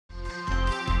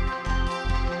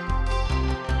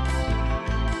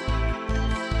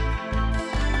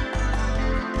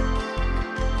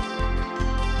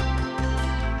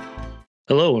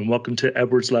Hello, and welcome to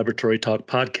Edwards Laboratory Talk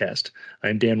podcast.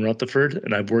 I'm Dan Rutherford,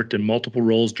 and I've worked in multiple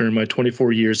roles during my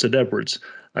 24 years at Edwards.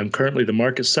 I'm currently the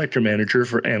market sector manager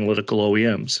for analytical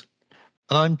OEMs.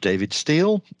 I'm David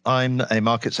Steele. I'm a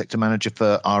market sector manager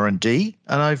for R&D,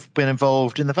 and I've been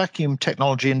involved in the vacuum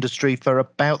technology industry for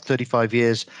about 35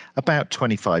 years, about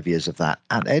 25 years of that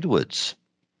at Edwards.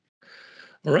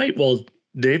 All right. Well,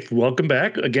 Dave, welcome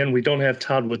back. Again, we don't have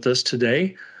Todd with us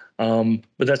today,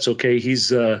 but that's okay.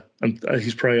 He's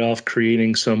probably off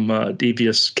creating some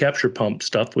devious capture pump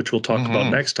stuff, which we'll talk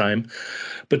about next time.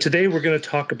 But today we're going to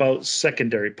talk about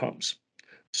secondary pumps.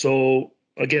 So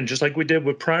again, just like we did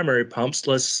with primary pumps,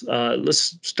 let's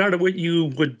start at what you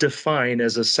would define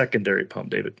as a secondary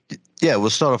pump, David. Yeah, we'll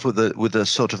start off with a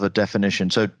sort of a definition.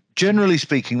 So generally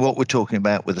speaking, what we're talking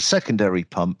about with a secondary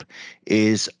pump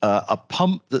is a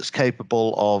pump that's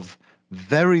capable of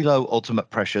very low ultimate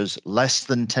pressures, less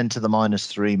than 10 to the minus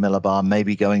 3 millibar,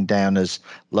 maybe going down as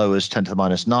low as 10 to the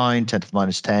minus 9, 10 to the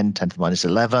minus 10, 10 to the minus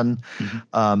 11.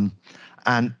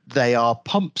 And they are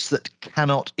pumps that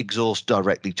cannot exhaust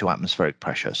directly to atmospheric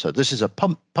pressure. So this is a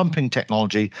pumping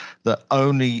technology that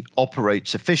only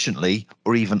operates efficiently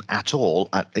or even at all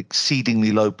at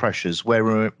exceedingly low pressures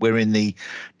where we're in the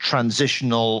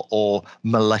transitional or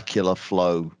molecular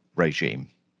flow regime.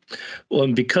 Well,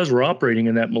 and because we're operating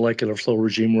in that molecular flow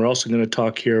regime, we're also going to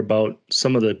talk here about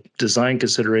some of the design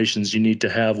considerations you need to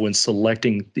have when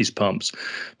selecting these pumps,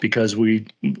 because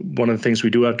one of the things we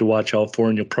do have to watch out for,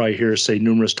 and you'll probably hear us say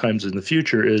numerous times in the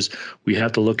future, is we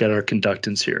have to look at our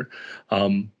conductance here.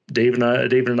 David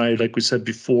and I, like we said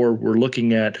before, we're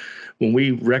looking at when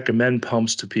we recommend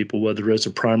pumps to people, whether it's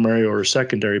a primary or a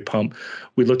secondary pump,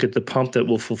 we look at the pump that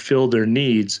will fulfill their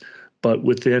needs, but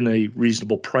within a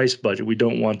reasonable price budget. We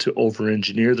don't want to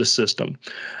over-engineer the system.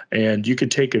 And you could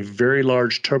take a very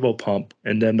large turbo pump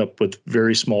and end up with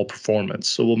very small performance.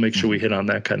 So we'll make sure we hit on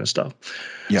that kind of stuff.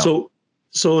 Yeah.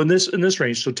 So in this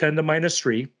range, so 10 to minus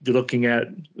 3, you're looking at,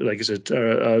 like I said,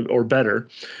 or better,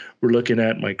 we're looking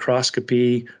at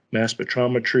microscopy, mass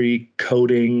spectrometry,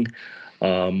 coating,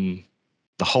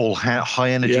 the whole high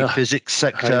energy physics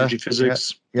sector. High energy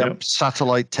physics. Yep.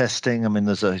 Satellite testing. I mean,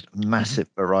 there's a massive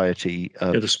variety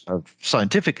of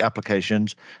scientific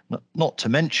applications, not to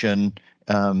mention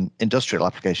industrial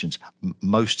applications.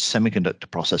 Most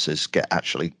semiconductor processes get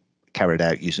actually carried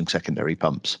out using secondary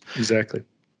pumps. Exactly.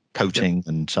 Coating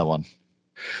and so on.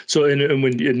 So, and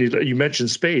when you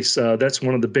mentioned space, that's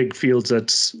one of the big fields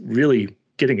that's really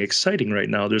getting exciting right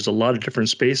now. There's a lot of different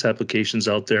space applications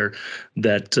out there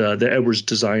that Edwards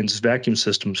designs vacuum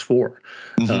systems for,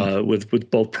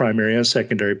 with both primary and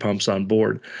secondary pumps on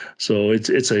board. So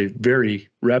it's a very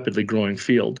rapidly growing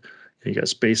field. You got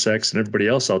SpaceX and everybody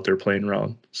else out there playing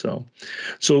around. So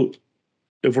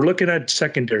if we're looking at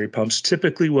secondary pumps,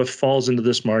 typically what falls into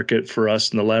this market for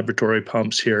us in the laboratory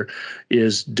pumps here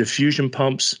is diffusion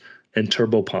pumps and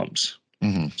turbo pumps.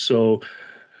 So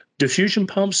diffusion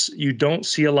pumps you don't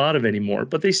see a lot of anymore,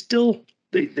 but they still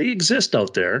they exist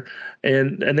out there,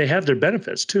 and they have their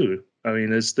benefits too. I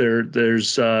mean, they're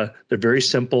very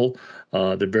simple,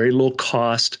 they're very low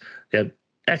cost, they have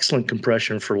excellent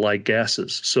compression for light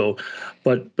gases. So,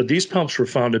 but these pumps were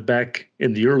founded back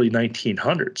in the early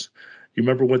 1900s. You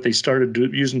remember what they started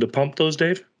using to pump those,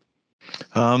 Dave?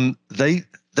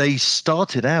 They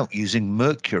started out using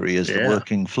mercury as the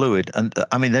working fluid, and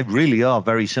I mean they really are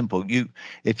very simple.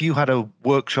 If you had a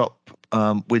workshop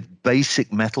with basic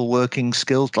metalworking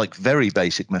skills, like very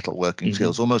basic metalworking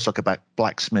skills, almost like a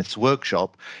blacksmith's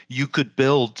workshop, you could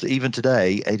build even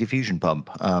today a diffusion pump.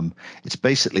 It's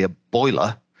basically a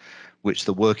boiler which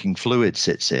the working fluid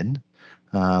sits in.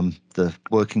 The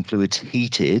working fluid's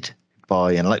heated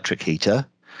by an electric heater.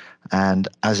 And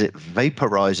as it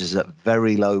vaporizes at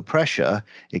very low pressure,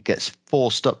 it gets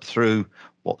forced up through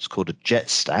what's called a jet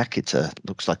stack.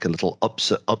 Looks like a little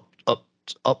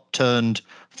upturned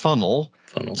funnels.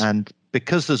 And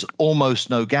because there's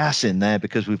almost no gas in there,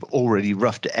 because we've already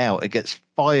roughed it out, it gets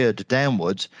fired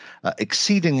downwards at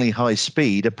exceedingly high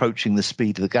speed, approaching the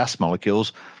speed of the gas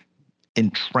molecules,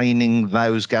 entraining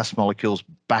those gas molecules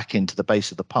back into the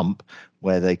base of the pump,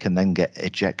 where they can then get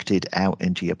ejected out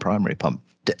into your primary pump.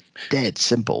 Dead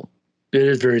simple. It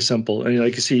is very simple. And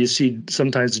like you see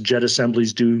sometimes jet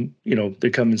assemblies they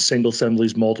come in single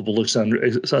assemblies, multiple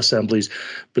assemblies,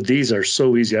 but these are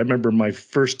so easy. I remember my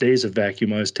first days of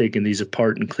vacuum, I was taking these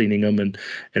apart and cleaning them and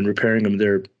repairing them.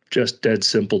 They're just dead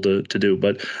simple to do,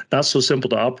 but not so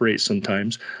simple to operate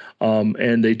sometimes.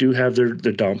 And they do have their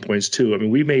down points too. I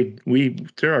mean,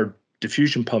 there are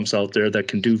diffusion pumps out there that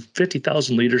can do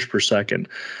 50,000 liters per second.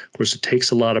 Of course, it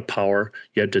takes a lot of power.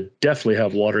 You have to definitely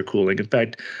have water cooling. In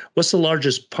fact, what's the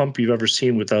largest pump you've ever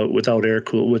seen with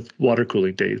water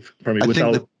cooling, Dave? I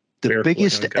think the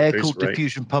biggest air-cooled right.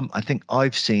 diffusion pump I think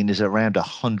I've seen is around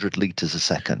 100 liters a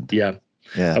second. Yeah.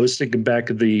 Yeah. I was thinking back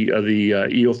of the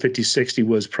EO 5060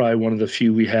 was probably one of the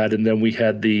few we had, and then we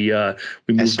had the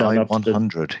we moved SI on up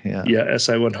 100. Yeah.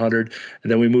 SI 100,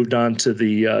 and then we moved on to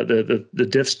the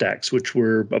diff stacks, which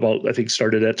were about, I think,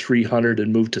 started at 300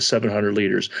 and moved to 700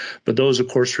 liters. But those, of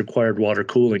course, required water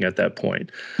cooling at that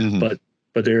point. Mm-hmm.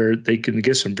 But they can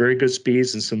get some very good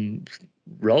speeds and some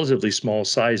relatively small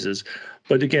sizes.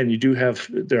 But again,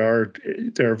 there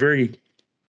are very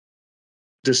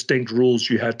distinct rules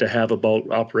you have to have about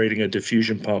operating a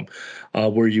diffusion pump,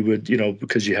 where you would,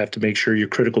 because you have to make sure your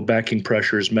critical backing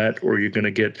pressure is met, or you're going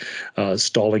to get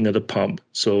stalling of the pump.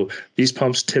 So these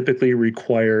pumps typically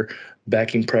require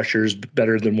backing pressures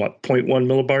better than 0.1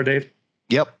 millibar, Dave?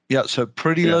 Yep. Yeah. So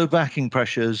pretty low backing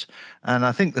pressures. And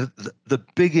I think the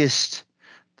biggest,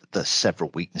 there's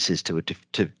several weaknesses to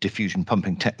diffusion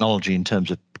pumping technology in terms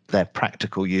of their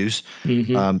practical use.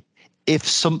 Mm-hmm. If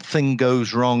something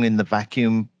goes wrong in the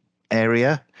vacuum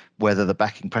area, whether the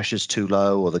backing pressure is too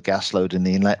low or the gas load in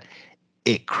the inlet,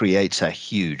 it creates a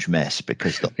huge mess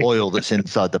because the oil that's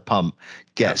inside the pump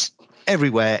gets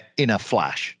everywhere in a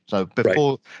flash. So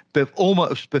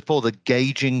almost before the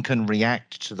gauging can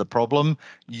react to the problem,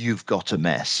 you've got a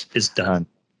mess. It's done.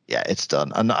 It's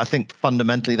done. And I think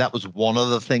fundamentally that was one of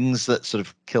the things that sort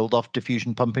of killed off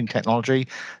diffusion pumping technology.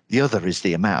 The other is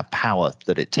the amount of power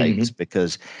that it takes,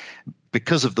 because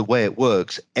of the way it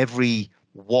works, every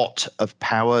watt of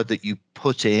power that you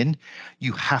put in,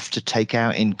 you have to take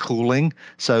out in cooling.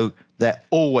 So they're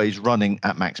always running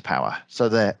at max power. So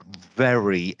they're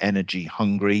very energy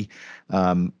hungry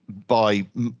by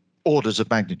orders of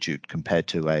magnitude compared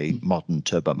to a modern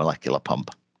turbomolecular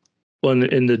pump. Well,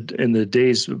 in the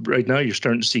days right now, you're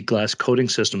starting to see glass coating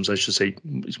systems. I should say,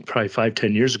 probably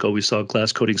 5-10 years ago, we saw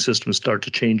glass coating systems start to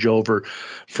change over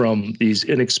from these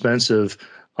inexpensive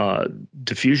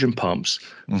diffusion pumps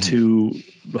to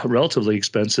relatively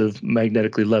expensive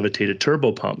magnetically levitated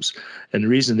turbo pumps. And the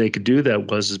reason they could do that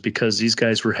is because these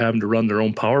guys were having to run their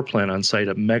own power plant on site,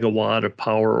 a megawatt of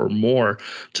power or more,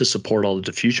 to support all the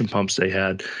diffusion pumps they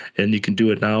had. And you can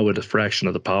do it now with a fraction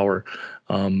of the power.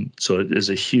 So it is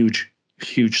a huge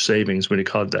savings when you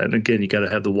call it that. And again, you got to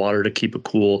have the water to keep it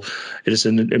cool.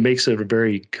 It makes it a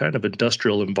very kind of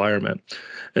industrial environment.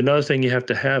 Another thing you have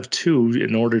to have too,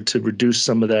 in order to reduce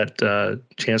some of that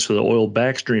chance for the oil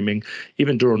backstreaming,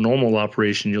 even during normal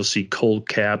operation, you'll see cold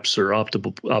caps or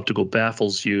optical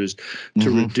baffles used to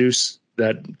reduce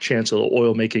that chance of the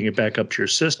oil making it back up to your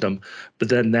system. But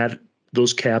then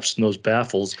those caps and those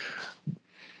baffles,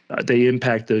 they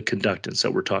impact the conductance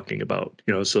that we're talking about,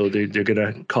 so they're going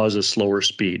to cause a slower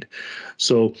speed.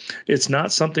 So it's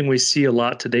not something we see a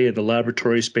lot today in the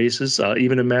laboratory spaces.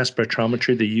 Even in mass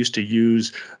spectrometry, they used to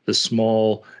use the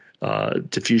small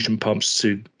diffusion pumps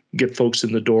to get folks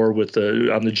in the door on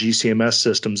the GCMS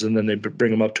systems, and then they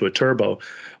bring them up to a turbo.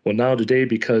 Well, now today,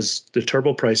 because the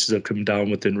turbo prices have come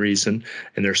down within reason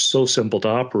and they're so simple to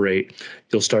operate,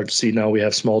 you'll start to see now we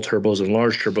have small turbos and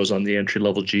large turbos on the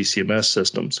entry-level GCMS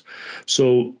systems.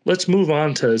 So let's move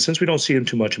on to, since we don't see them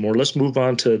too much more, let's move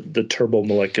on to the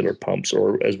turbomolecular pumps,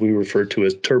 or as we refer to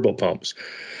as turbo pumps.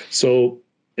 So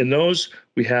in those,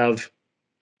 we have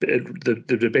the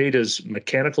debate is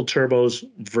mechanical turbos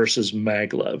versus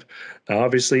maglev. Now,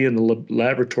 obviously, in the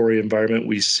laboratory environment,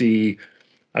 we see,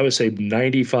 I would say,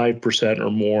 95% or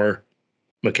more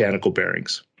mechanical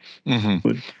bearings.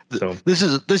 So this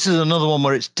is another one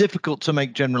where it's difficult to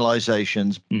make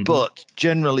generalizations, but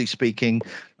generally speaking,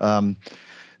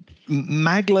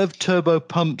 maglev turbo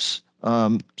pumps,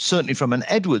 certainly from an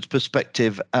Edwards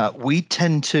perspective, we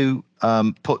tend to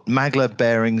put maglev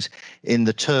bearings in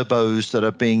the turbos that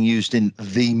are being used in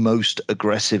the most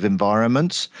aggressive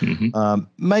environments,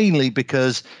 mainly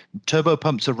because turbo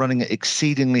pumps are running at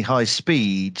exceedingly high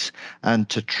speeds, and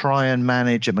to try and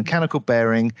manage a mechanical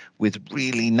bearing with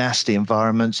really nasty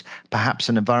environments, perhaps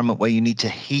an environment where you need to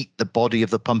heat the body of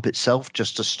the pump itself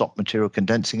just to stop material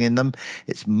condensing in them,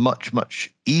 it's much,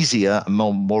 much easier and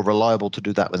more reliable to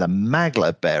do that with a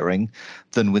maglev bearing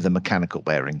than with a mechanical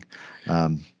bearing.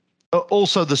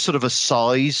 Also, there's sort of a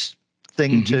size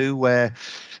thing too, where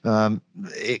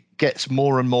it gets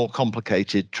more and more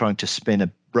complicated trying to spin a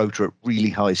rotor at really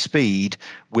high speed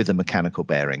with a mechanical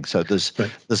bearing. So there's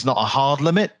not a hard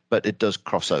limit, but it does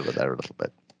cross over there a little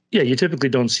bit. Yeah, you typically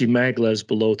don't see maglevs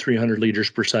below 300 liters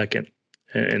per second.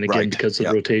 And again, Right. because of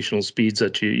the Yep. rotational speeds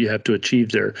that you have to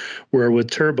achieve there. Where with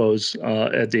turbos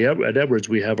at Edwards,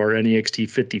 we have our NEXT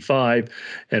 55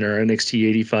 and our NXT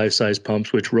 85 size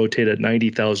pumps, which rotate at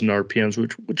 90,000 RPMs,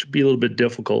 which would be a little bit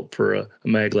difficult for a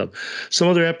maglev. Some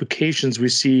other applications we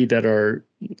see that are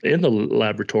in the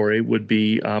laboratory would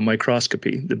be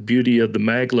microscopy. The beauty of the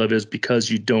maglev is because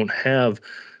you don't have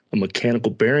a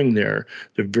mechanical bearing there,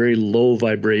 they're very low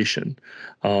vibration.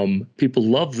 People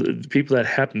love people that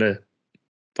happen to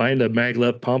find a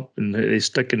maglev pump and they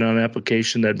stick it on an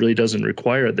application that really doesn't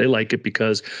require it. They like it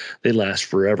because they last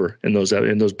forever in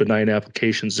those benign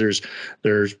applications. There's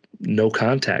no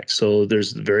contact, so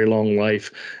there's very long life,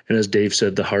 and as Dave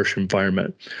said, the harsh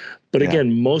environment. But Yeah.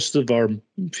 again, most of our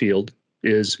field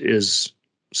is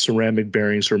ceramic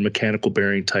bearings or mechanical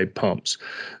bearing type pumps,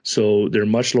 so they're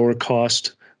much lower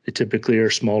cost. They typically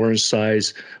are smaller in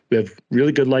size. We have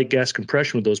really good light gas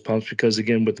compression with those pumps because,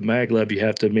 again, with the maglev, you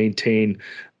have to maintain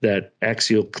that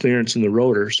axial clearance in the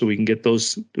rotor. So we can get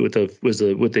those with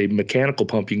a mechanical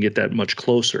pump. You can get that much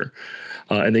closer,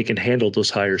 and they can handle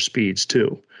those higher speeds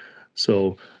too.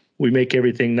 So we make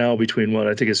everything now between what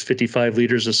I think is 55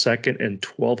 liters a second and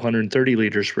 1,230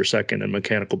 liters per second in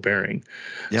mechanical bearing.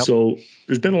 Yep. So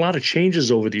there's been a lot of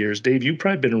changes over the years. Dave, you've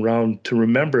probably been around to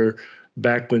remember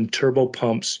back when turbo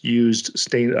pumps used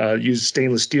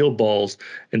stainless steel balls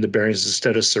in the bearings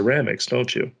instead of ceramics,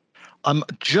 don't you? I'm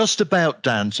just about,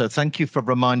 Dan, so thank you for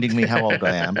reminding me how old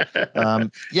I am.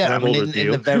 And Yeah, I I'm mean, older in, than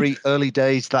in the you. very early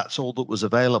days, that's all that was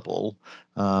available.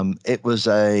 It was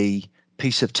a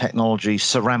piece of technology.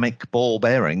 Ceramic ball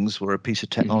bearings were a piece of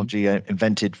technology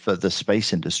invented for the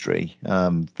space industry,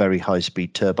 very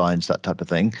high-speed turbines, that type of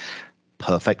thing.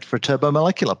 Perfect for a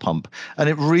turbomolecular pump. And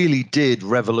it really did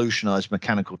revolutionize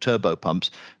mechanical turbo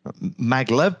pumps.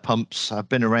 Maglev pumps have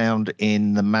been around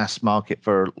in the mass market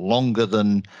for longer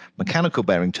than mechanical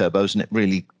bearing turbos, and it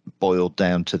really boiled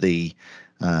down to the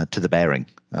bearing.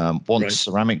 Once Right.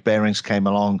 ceramic bearings came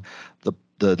along,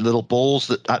 the little balls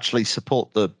that actually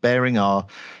support the bearing are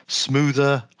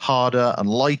smoother, harder, and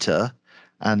lighter.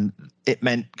 And it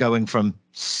meant going from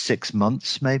 6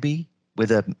 months maybe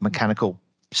with a mechanical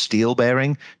steel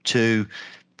bearing to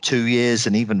 2 years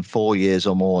and even 4 years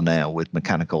or more now with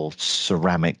mechanical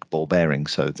ceramic ball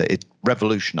bearings. So that it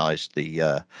revolutionized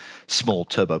the small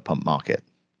turbo pump market.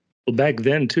 Well, back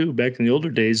then too, back in the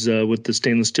older days, with the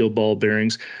stainless steel ball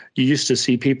bearings, you used to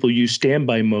see people use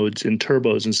standby modes in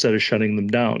turbos instead of shutting them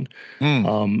down.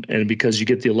 Mm. And because you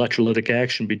get the electrolytic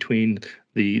action between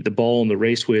the ball and the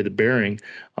raceway of the bearing,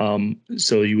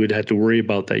 so you would have to worry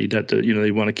about that. You'd have to,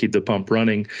 you want to keep the pump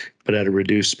running, but at a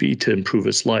reduced speed to improve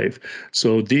its life.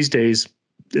 So these days,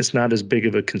 it's not as big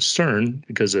of a concern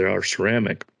because they are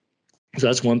ceramic. So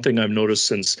that's one thing I've noticed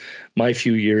since my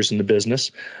few years in the business.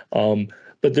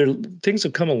 But things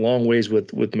have come a long ways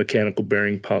with mechanical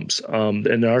bearing pumps, and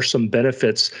there are some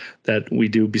benefits that we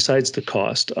do besides the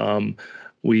cost.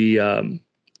 We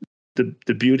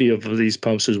The beauty of these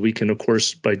pumps is we can, of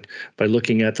course, by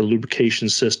looking at the lubrication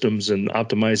systems and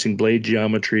optimizing blade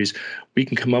geometries, we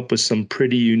can come up with some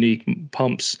pretty unique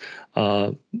pumps.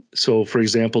 So, for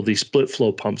example, the split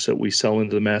flow pumps that we sell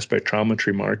into the mass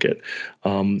spectrometry market,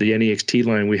 the NEXT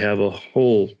line, we have a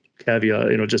whole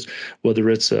caveat, just whether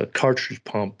it's a cartridge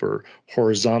pump or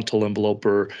horizontal envelope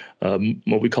or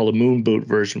what we call a moon boot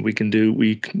version,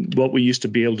 what we used to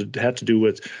be able to have to do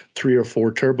with 3 or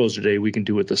 4 turbos a day, we can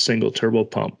do with a single turbo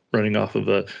pump running off of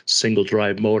a single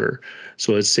drive motor.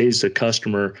 So it saves the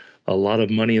customer a lot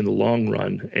of money in the long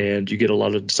run, and you get a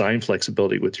lot of design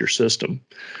flexibility with your system.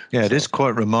 Yeah, it is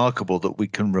quite remarkable that we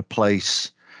can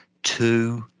replace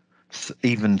 2,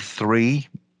 even 3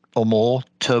 or more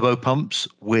turbo pumps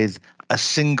with a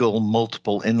single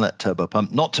multiple inlet turbo pump,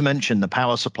 not to mention the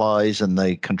power supplies and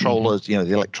the controllers, the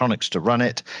electronics to run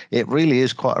it. It really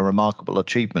is quite a remarkable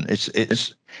achievement.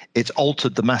 It's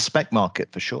altered the mass spec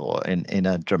market for sure in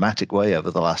a dramatic way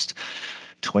over the last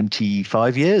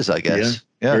 25 years, I guess.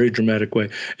 Yeah. Very dramatic way.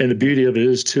 And the beauty of it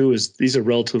is too, is these are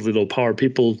relatively low power.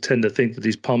 People tend to think that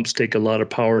these pumps take a lot of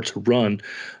power to run.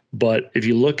 But if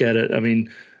you look at it, I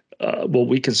mean, what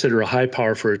we consider a high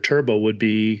power for a turbo would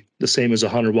be the same as a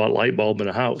 100-watt light bulb in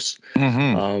a house.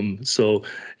 So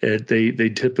they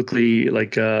typically,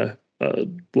 like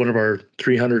one of our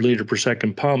 300 liter per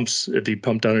second pumps, if you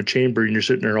pump down a chamber and you're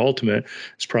sitting there ultimate,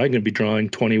 it's probably going to be drawing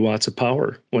 20 watts of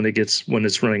power when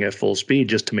it's running at full speed,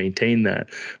 just to maintain that,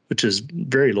 which is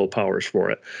very low powers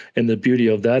for it. And the beauty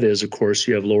of that is, of course,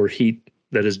 you have lower heat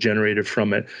that is generated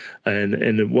from it.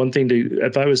 And one thing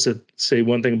if I was to say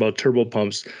one thing about turbo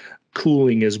pumps,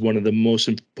 cooling is one of the most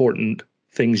important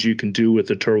things you can do with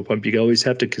a turbo pump. You always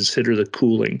have to consider the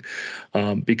cooling,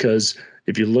 because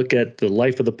if you look at the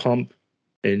life of the pump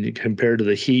and you compare to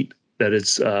the heat that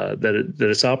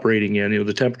it's operating in,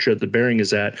 the temperature that the bearing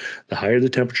is at, the higher the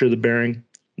temperature of the bearing,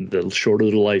 the shorter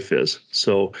the life is.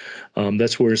 So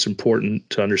that's where it's important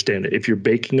to understand it. If you're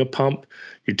baking a pump,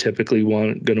 you're typically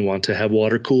going to want to have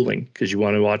water cooling because you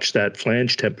want to watch that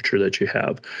flange temperature that you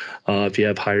have. If you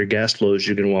have higher gas flows,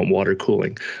 you're going to want water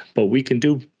cooling. But we can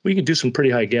do some pretty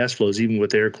high gas flows even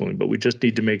with air cooling. But we just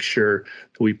need to make sure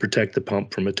that we protect the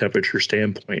pump from a temperature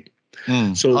standpoint.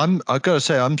 So I got to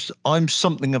say I'm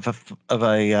something of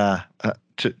a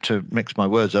to mix my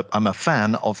words up. I'm a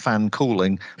fan of fan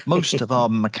cooling. Most of our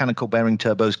mechanical bearing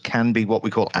turbos can be what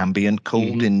we call ambient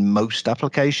cooled in most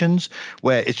applications,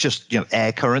 where it's just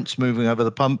air currents moving over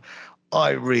the pump.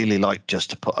 I really like just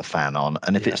to put a fan on,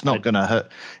 and if it's not going to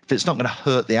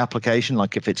hurt the application,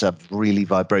 like if it's a really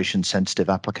vibration sensitive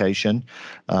application,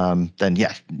 then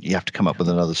yeah, you have to come up with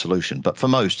another solution. But for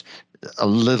most, a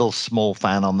little small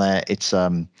fan on there, it's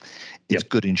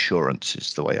good insurance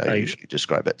is the way I usually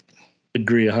describe it.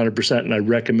 Agree 100%, and I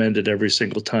recommend it every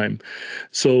single time.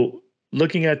 So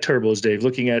looking at turbos, Dave,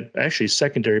 looking at actually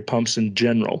secondary pumps in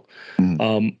general,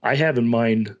 I have in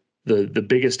mind the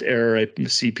biggest error I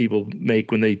see people make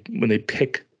when they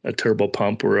pick a turbo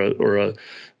pump or a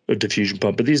diffusion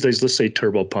pump. But these days, let's say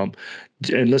turbo pump,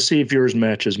 and let's see if yours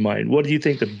matches mine. What do you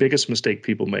think the biggest mistake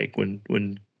people make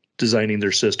when designing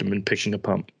their system and picking a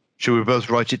pump? Should we both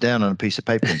write it down on a piece of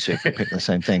paper and see if we pick the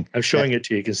same thing? I'm showing it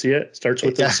to you. You can see it. Starts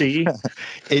with the C.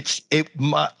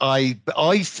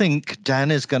 I think Dan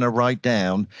is going to write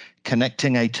down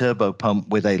connecting a turbo pump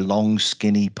with a long,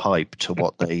 skinny pipe to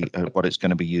what it's going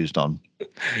to be used on.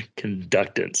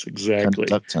 Conductance, exactly.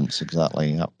 Conductance,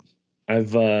 exactly. Yep.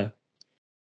 I've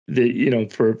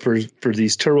for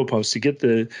these turbo pumps to get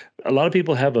a lot of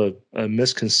people have a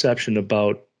misconception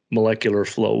about molecular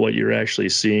flow, what you're actually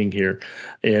seeing here,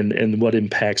 and what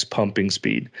impacts pumping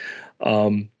speed.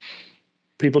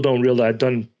 People don't realize I've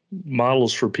done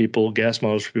models for people, gas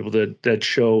models for people that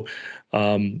show,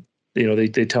 they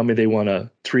tell me they want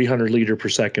a 300 liter per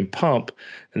second pump,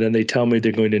 and then they tell me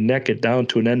they're going to neck it down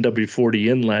to an NW40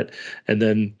 inlet, and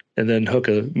then hook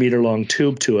a meter long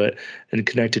tube to it and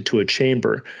connect it to a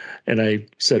chamber. And I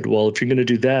said, well, if you're going to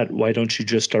do that, why don't you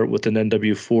just start with an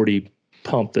NW40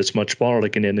 pump that's much smaller,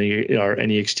 like an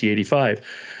NEXT 85?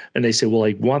 And they say, well,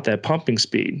 I want that pumping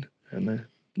speed. And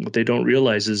what they don't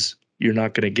realize is you're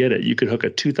not going to get it. You could hook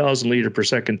a 2,000 liter per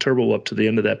second turbo up to the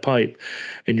end of that pipe,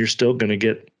 and you're still going to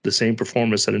get the same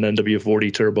performance that an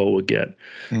NW40 turbo would get.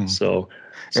 And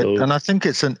I think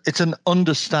it's an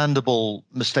understandable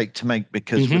mistake to make,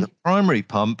 because with a primary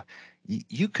pump,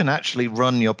 you can actually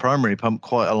run your primary pump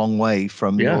quite a long way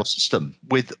from your system.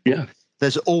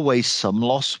 There's always some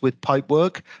loss with pipe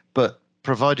work, but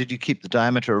provided you keep the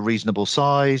diameter a reasonable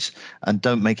size and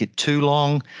don't make it too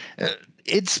long,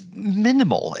 it's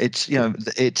minimal. It's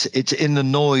it's in the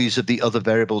noise of the other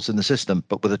variables in the system.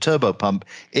 But with a turbo pump,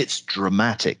 it's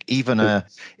dramatic. Even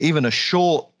a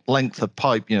short length of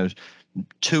pipe,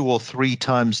 2 or 3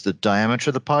 times the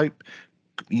diameter of the pipe,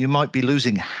 you might be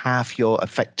losing half your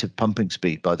effective pumping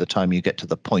speed by the time you get to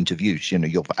the point of use,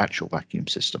 your actual vacuum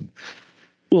system.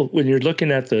 Well, when you're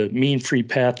looking at the mean free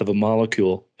path of a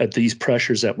molecule at these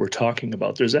pressures that we're talking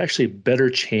about, there's actually a better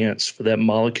chance for that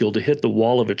molecule to hit the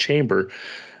wall of a chamber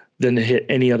than to hit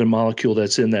any other molecule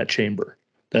that's in that chamber.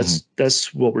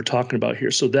 That's what we're talking about here.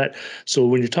 So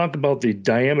when you're talking about the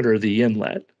diameter of the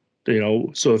inlet,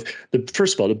 so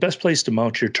first of all, the best place to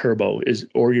mount your turbo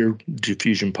or your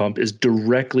diffusion pump is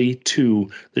directly to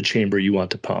the chamber you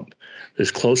want to pump, as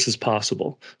close as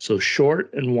possible. So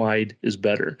short and wide is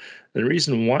better. And the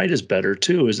reason wide is better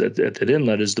too is that at that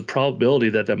inlet is the probability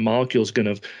that that molecule is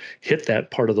going to hit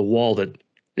that part of the wall that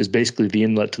is basically the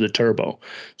inlet to the turbo.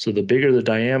 So the bigger the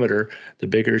diameter, the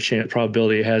bigger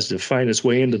probability it has to find its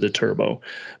way into the turbo.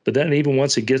 But then even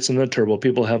once it gets in the turbo,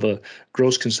 people have a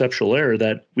gross conceptual error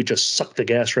that we just suck the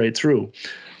gas right through.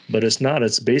 But it's not.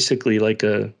 It's basically like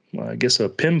a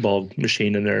pinball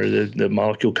machine in there. The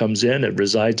molecule comes in, it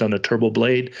resides on a turbo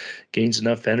blade, gains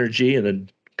enough energy, and then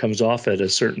comes off at a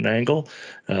certain angle.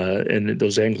 And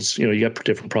those angles, you got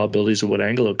different probabilities of what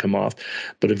angle it'll come off.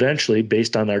 But eventually,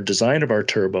 based on our design of our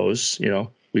turbos,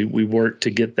 we work to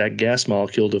get that gas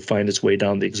molecule to find its way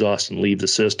down the exhaust and leave the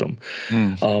system.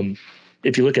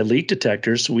 If you look at leak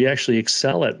detectors, we actually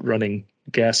excel at running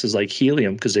gases like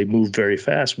helium because they move very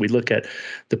fast. We look at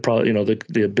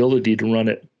the ability to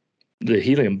run the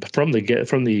helium from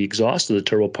the exhaust of the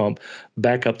turbo pump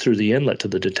back up through the inlet to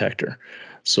the detector.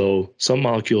 So some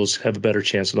molecules have a better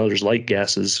chance than others, like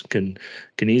gases can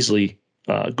easily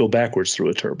go backwards through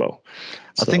a turbo.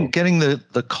 I think getting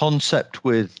the concept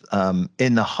with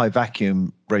in the high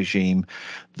vacuum regime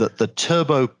that the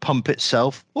turbo pump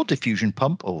itself, or diffusion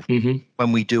pump, or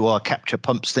when we do our capture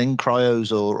pumps thing,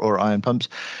 cryos or ion pumps,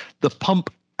 the pump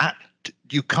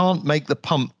you can't make the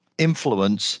pump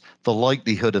influence the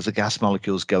likelihood of the gas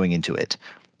molecules going into it.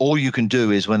 All you can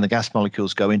do is when the gas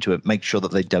molecules go into it, make sure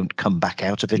that they don't come back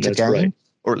out of it again. Right.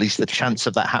 Or at least the chance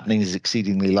of that happening is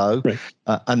exceedingly low. Right.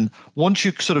 And once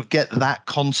you sort of get that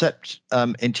concept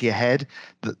into your head,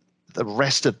 the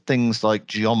rest of things like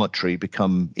geometry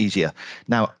become easier.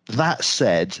 Now, that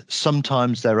said,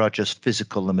 sometimes there are just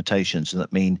physical limitations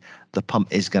that mean the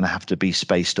pump is going to have to be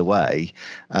spaced away.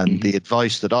 And the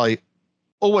advice that I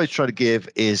always try to give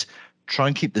is try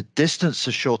and keep the distance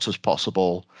as short as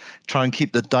possible. Try and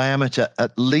keep the diameter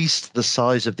at least the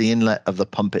size of the inlet of the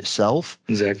pump itself.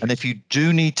 Exactly. And if you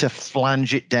do need to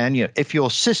flange it down, if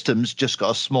your system's just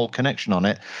got a small connection on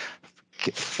it,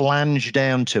 flange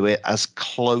down to it as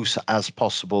close as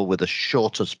possible with the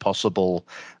shortest possible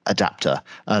adapter.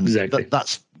 And exactly.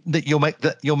 You'll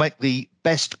make the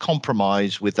best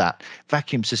compromise with that.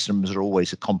 Vacuum systems are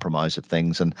always a compromise of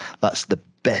things, and that's the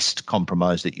best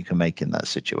compromise that you can make in that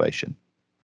situation.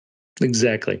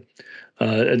 Exactly.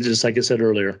 And just like I said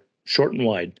earlier, short and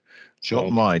wide. Short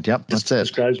and wide. Yep, that's it.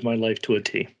 Describes my life to a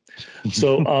T.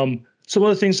 So some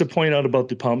other things to point out about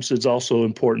the pumps is also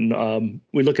important.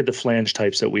 We look at the flange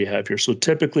types that we have here. So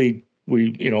typically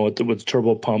with the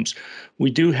turbo pumps,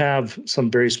 we do have some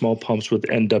very small pumps with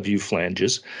NW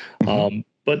flanges.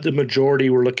 But the majority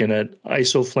we're looking at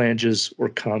ISO flanges or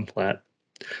conflat.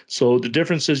 So the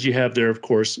differences you have there, of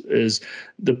course, is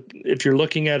if you're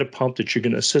looking at a pump that you're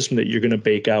going to, a system that you're going to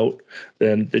bake out,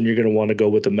 then you're going to want to go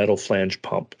with a metal flange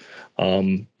pump.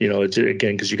 It's,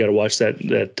 again, because you got to watch that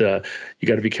you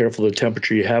got to be careful of the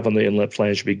temperature you have on the inlet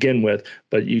flange to begin with,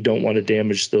 but you don't want to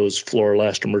damage those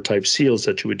fluoroelastomer type seals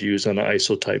that you would use on an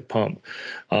ISO type pump.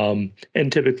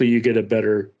 And typically you get a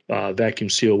better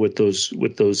vacuum seal with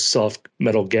those soft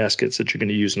metal gaskets that you're going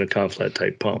to use in a conflat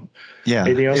type pump. Yeah.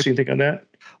 Anything else you think on that?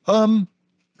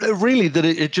 Really, that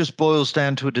it just boils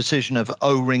down to a decision of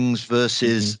O-rings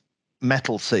versus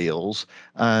metal seals,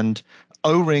 and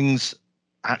O-rings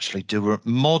actually do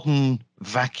modern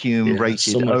vacuum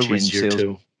rated O-ring seals.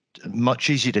 Too. Much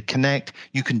easier to connect.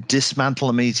 You can dismantle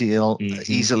them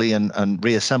easily and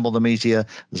reassemble them easier.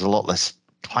 There's a lot less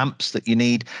clamps that you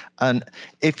need. And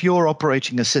if you're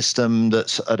operating a system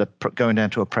that's going down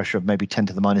to a pressure of maybe 10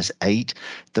 to the minus 8,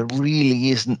 there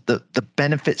really isn't the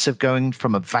benefits of going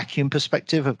from a vacuum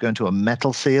perspective of going to a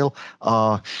metal seal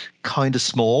are kind of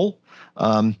small.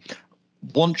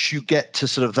 Once you get to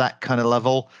sort of that kind of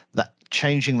level, that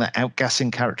changing the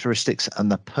outgassing characteristics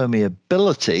and the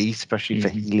permeability, especially for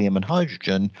helium and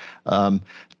hydrogen,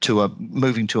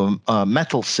 moving to a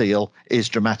metal seal is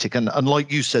dramatic. And like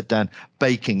you said, Dan,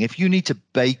 baking. If you need to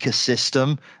bake a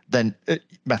system, then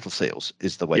metal seals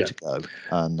is the way to go.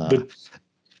 And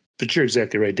but you're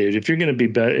exactly right, David. If you're going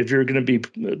to be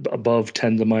above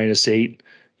 10 to the minus 8,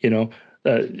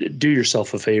 do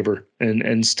yourself a favor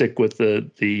and stick with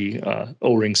the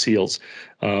O-ring seals.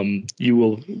 You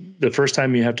will, the first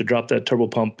time you have to drop that turbo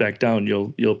pump back down,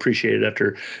 you'll appreciate it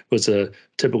after what's a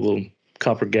typical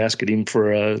copper gasket, even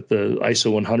for the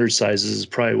ISO 100 sizes, is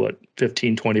probably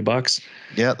 $15-20.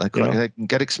 Yeah, they can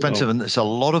get expensive, and there's a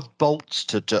lot of bolts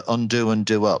to undo and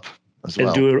do up as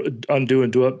well. And undo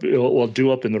and do up. Well,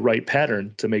 do up in the right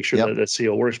pattern to make sure that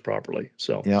seal works properly.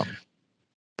 So yeah.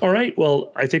 All right.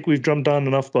 Well, I think we've drummed on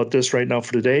enough about this right now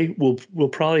for today. We'll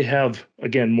probably have,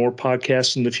 again, more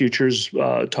podcasts in the futures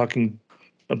talking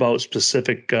about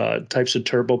specific types of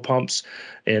turbo pumps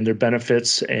and their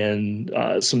benefits and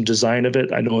some design of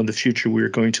it. I know in the future we're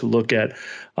going to look at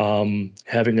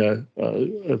having a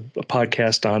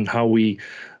podcast on how we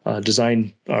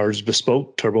design our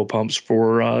bespoke turbo pumps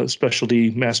for specialty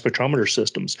mass spectrometer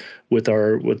systems with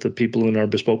the people in our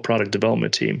bespoke product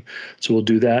development team. So we'll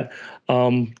do that.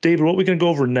 David, what are we going to go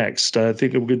over next? I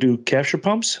think we're going to do capture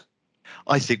pumps.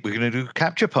 I think we're going to do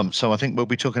capture pumps. So I think we'll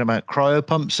be talking about cryo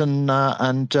pumps and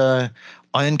ion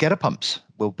getter pumps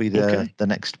will be the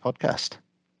next podcast.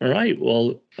 All right.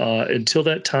 Well, until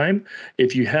that time,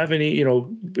 if you have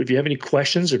any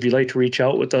questions, if you'd like to reach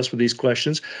out with us with these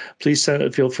questions, please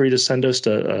feel free to send us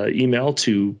an email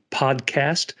to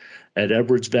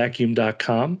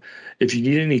podcast@edwardsvacuum.com. If you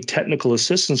need any technical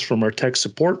assistance from our tech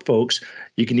support folks,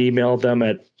 you can email them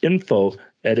at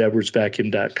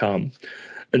info@edwardsvacuum.com.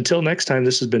 Until next time,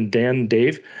 this has been Dan and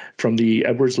Dave from the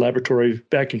Edwards Laboratory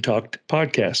Vacuum Talk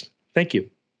podcast. Thank you.